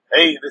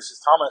Hey, this is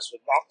Thomas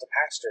with Not the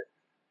Pastor.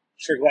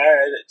 Sure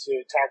glad to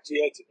talk to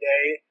you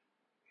today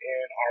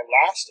in our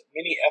last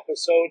mini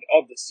episode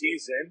of the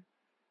season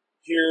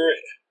here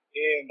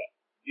in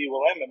the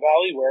Willamette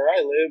Valley where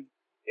I live.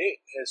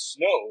 It has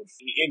snowed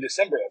in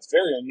December. That's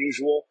very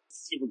unusual.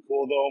 Super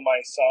cool though.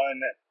 My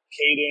son,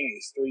 Caden,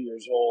 he's 3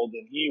 years old,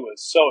 and he was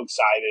so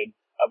excited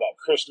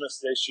about Christmas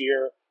this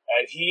year.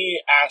 And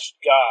he asked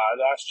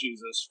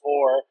Jesus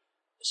for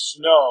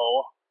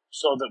snow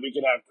so that we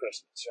could have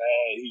Christmas.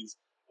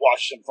 He's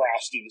watched some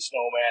Frosty the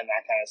Snowman,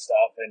 that kind of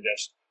stuff, and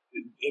just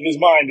in his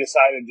mind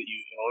decided that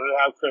in order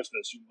to have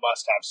Christmas, you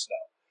must have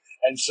snow.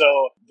 And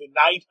so the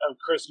night of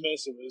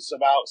Christmas, it was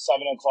about 7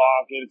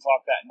 o'clock, 8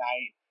 o'clock that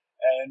night,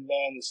 and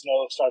then the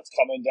snow starts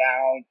coming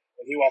down,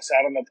 and he walks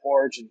out on the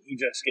porch, and he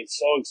just gets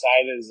so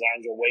excited, his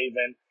arms are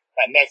waving.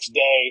 That next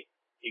day,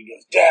 he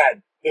goes,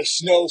 "Dad, the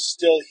snow's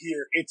still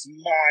here. It's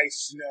my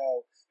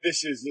snow.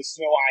 This is the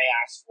snow I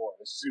asked for."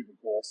 It's super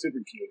cool,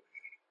 super cute.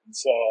 And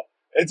so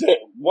it's a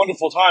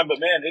wonderful time, but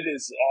man, it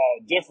is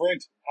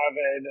different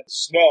having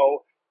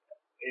snow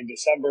in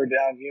December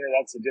down here.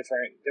 That's a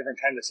different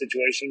kind of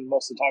situation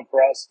most of the time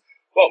for us.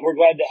 But we're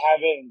glad to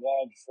have it and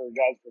glad for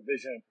God's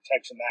provision and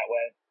protection that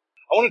way.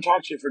 I want to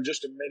talk to you for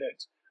just a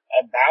minute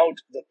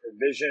about the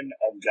provision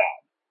of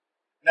God.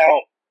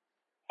 Now,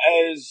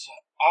 as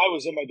I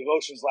was in my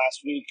devotions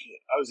last week,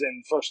 I was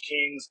in 1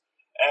 Kings,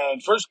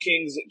 and 1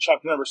 Kings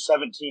chapter number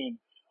 17,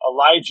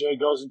 Elijah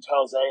goes and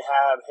tells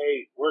Ahab,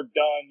 "Hey, we're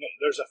done.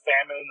 There's a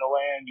famine in the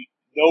land,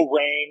 no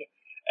rain."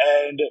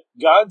 And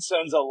God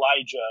sends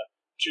Elijah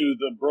to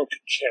the brook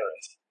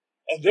Cherith.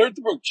 And there at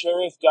the brook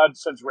Cherith, God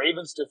sends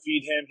ravens to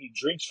feed him. He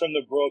drinks from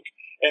the brook,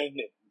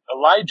 and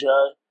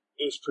Elijah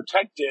is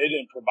protected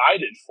and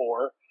provided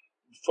for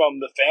from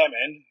the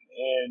famine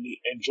and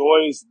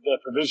enjoys the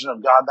provision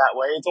of God that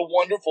way. It's a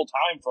wonderful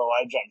time for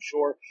Elijah, I'm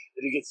sure,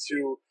 that he gets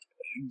to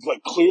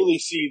clearly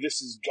see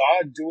this is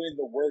God doing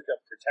the work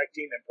of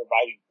protecting and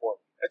providing for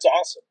him. That's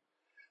awesome.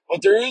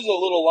 But there is a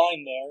little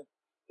line there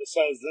that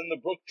says, "Then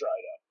the brook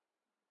dried up."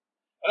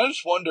 And I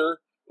just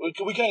wonder,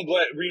 we kind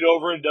of read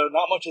over and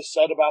not much is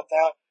said about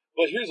that,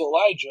 but here's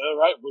Elijah,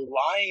 right,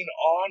 relying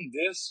on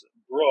this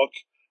brook,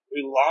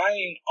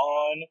 relying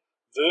on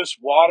this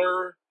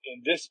water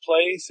in this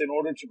place in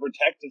order to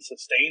protect and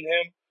sustain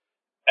him.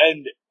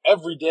 And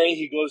every day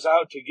he goes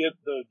out to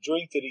get the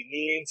drink that he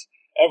needs.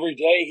 Every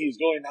day he's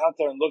going out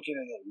there and looking,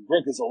 and the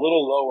brook is a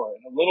little lower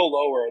and a little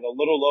lower and a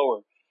little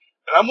lower.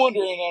 And I'm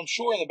wondering, I'm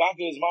sure in the back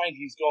of his mind,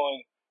 he's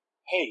going,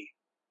 "Hey,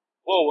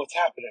 whoa, what's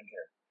happening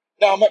here?"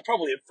 Now,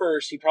 probably at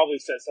first, he probably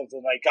said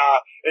something like,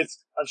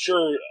 I'm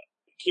sure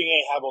King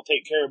Ahab will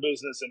take care of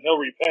business and he'll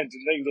repent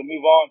and things will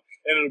move on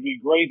and it'll be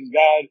great and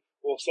God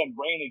will send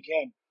rain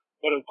again.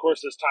 But of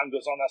course, as time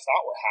goes on, that's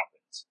not what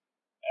happens.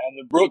 And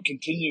the brook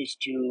continues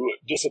to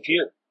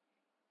disappear.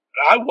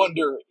 And I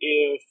wonder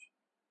if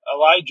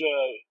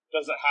Elijah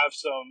doesn't have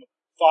some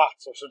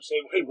thoughts or some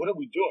saying, "Hey, what are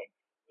we doing?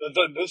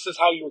 This is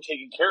how you were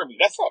taking care of me.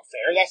 That's not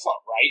fair. That's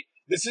not right.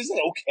 This isn't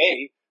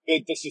okay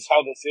that this is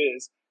how this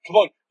is. Come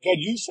on, God,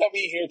 you sent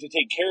me here to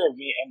take care of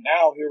me, and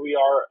now here we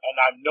are, and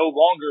I'm no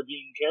longer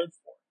being cared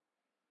for."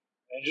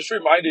 And it just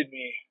reminded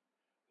me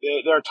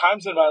that there are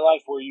times in my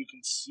life where you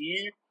can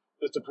see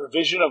that the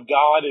provision of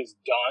God is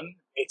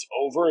done. It's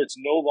over. God is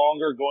no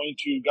longer going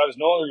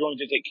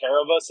to take care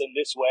of us in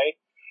this way.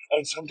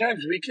 And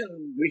sometimes we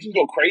can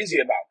go crazy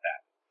about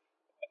that.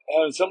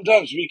 And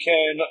sometimes we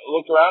can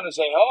look around and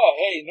say, "Oh,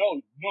 hey,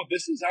 no,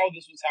 this is how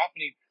this was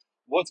happening.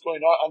 What's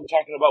going on?" I'm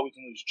talking about we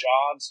can lose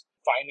jobs,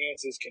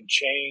 finances can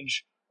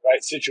change,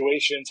 right?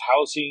 Situations,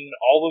 housing,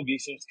 all of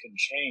these things can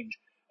change.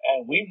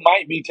 And we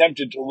might be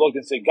tempted to look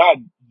and say,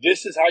 "God,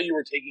 this is how you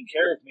were taking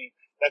care of me.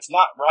 That's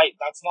not right.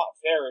 That's not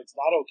fair. It's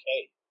not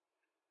okay."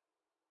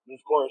 And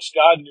of course,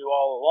 God knew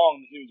all along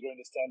that he was going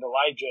to send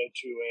Elijah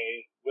to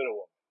a widow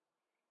woman.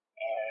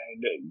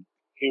 And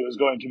he was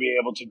going to be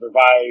able to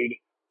provide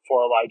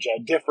for Elijah a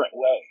different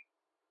way.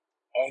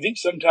 And I think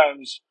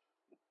sometimes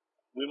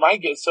we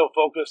might get so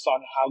focused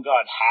on how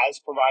God has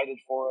provided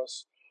for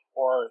us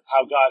or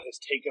how God has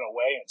taken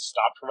away and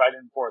stopped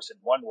providing for us in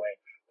one way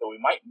that we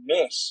might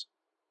miss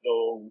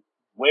the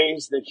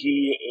ways that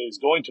he is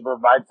going to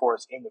provide for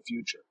us in the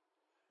future.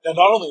 Now,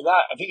 not only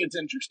that, I think it's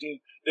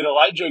interesting that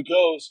Elijah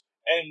goes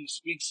and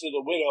speaks to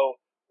the widow,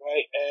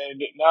 right?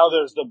 And now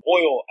there's the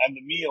oil and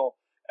the meal,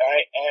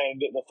 right?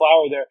 And the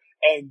flour there.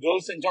 And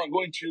those things aren't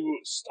going to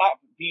stop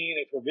being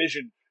a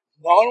provision,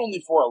 not only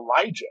for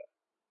Elijah,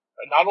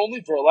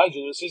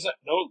 this isn't,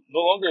 no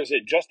longer is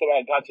it just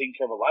about God taking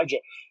care of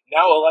Elijah.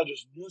 Now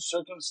Elijah's new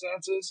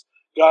circumstances,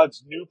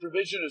 God's new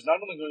provision is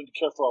not only going to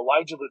care for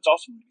Elijah, but it's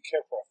also going to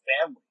care for a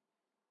family.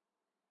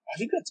 I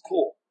think that's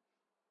cool.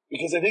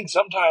 Because I think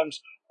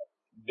sometimes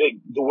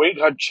the way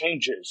God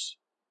changes,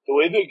 the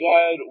way that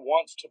God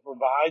wants to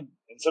provide,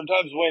 and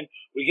sometimes when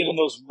we get in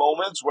those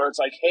moments where it's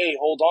like, "Hey,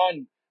 hold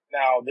on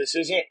now, this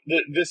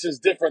is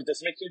different,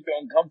 this makes me feel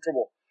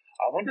uncomfortable."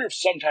 I wonder if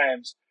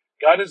sometimes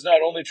God is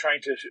not only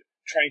trying to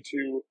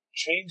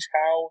change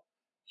how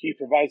he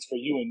provides for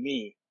you and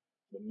me,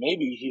 but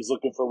maybe he's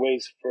looking for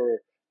ways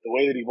for the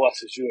way that he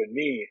blesses you and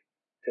me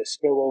to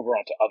spill over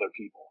onto other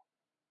people.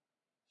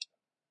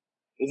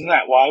 Isn't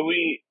that why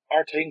we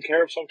are taken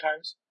care of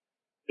sometimes?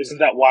 Isn't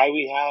that why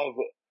we have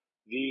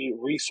the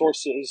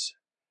resources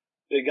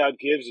that God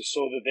gives is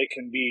so that they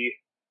can be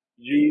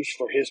used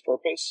for his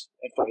purpose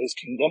and for his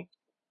kingdom?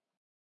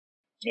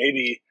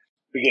 Maybe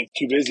we get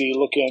too busy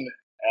looking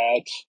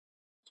at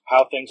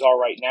how things are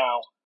right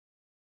now,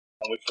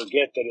 and we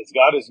forget that as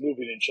God is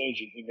moving and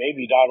changing, he may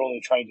be not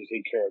only trying to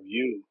take care of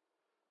you,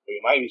 but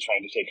he might be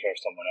trying to take care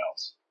of someone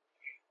else.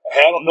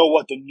 Hey, I don't know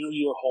what the new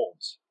year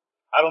holds.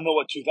 I don't know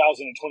what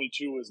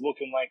 2022 is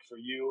looking like for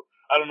you.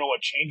 I don't know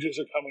what changes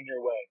are coming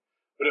your way.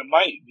 But it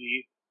might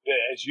be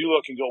that as you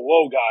look and go,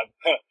 whoa, God,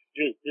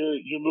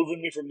 you're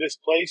moving me from this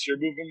place.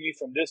 You're moving me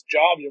from this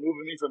job. You're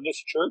moving me from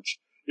this church.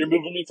 You're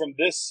moving me from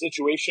this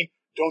situation.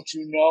 Don't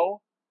you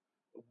know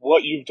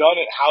what you've done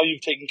and how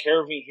you've taken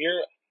care of me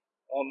here?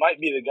 Well, it might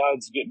be that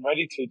God's getting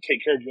ready to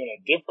take care of you in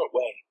a different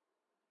way.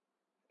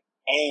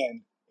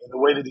 And in the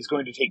way that he's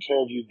going to take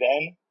care of you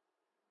then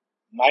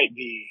might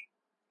be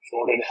in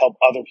order to help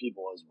other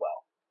people as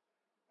well.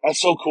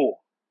 That's so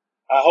cool.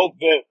 I hope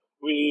that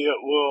we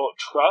will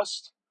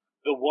trust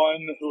the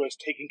one who has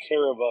taken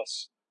care of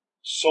us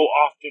so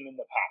often in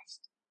the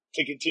past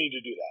to continue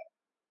to do that.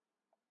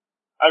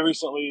 I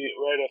recently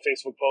read a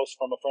Facebook post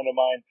from a friend of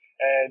mine,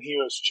 and he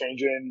was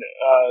changing,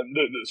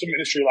 some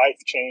ministry life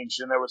changed,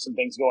 and there were some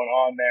things going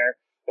on there,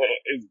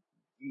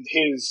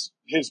 his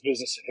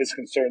business and his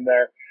concern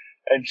there.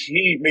 And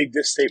he made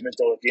this statement,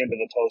 though, at the end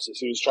of the post, as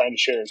he was trying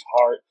to share his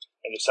heart,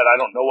 and he said, I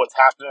don't know what's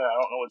happening, I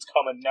don't know what's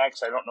coming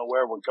next, I don't know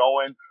where we're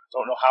going, I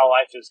don't know how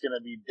life is going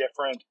to be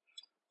different.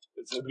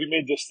 So he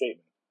made this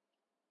statement.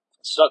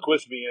 It stuck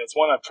with me, and it's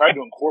one I've tried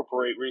to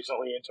incorporate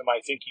recently into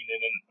my thinking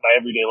and in my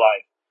everyday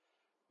life.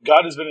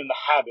 God has been in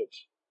the habit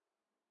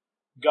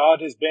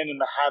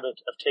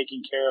of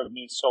taking care of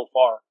me so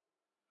far.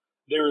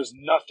 There is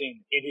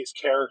nothing in his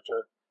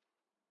character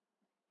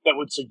that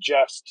would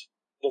suggest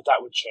that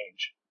that would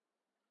change.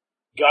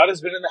 God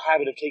has been in the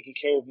habit of taking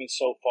care of me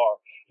so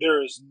far.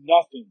 There is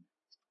nothing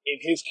in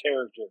his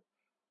character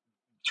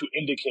to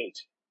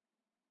indicate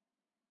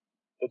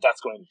that that's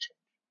going to change.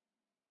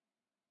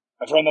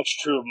 My friend, that's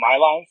true of my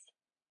life.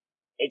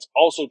 It's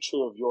also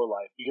true of your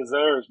life, because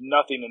there is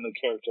nothing in the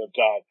character of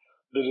God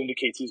that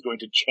indicates he's going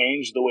to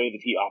change the way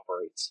that he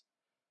operates.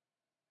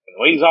 And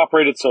the way he's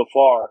operated so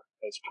far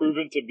has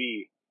proven to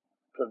be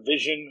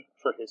provision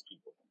for his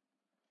people.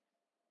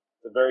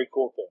 It's a very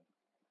cool thing.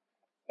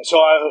 And so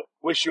I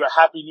wish you a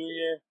happy new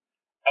year.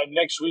 And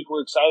next week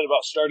we're excited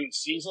about starting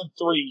season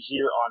 3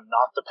 here on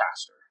Not the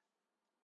Pastor.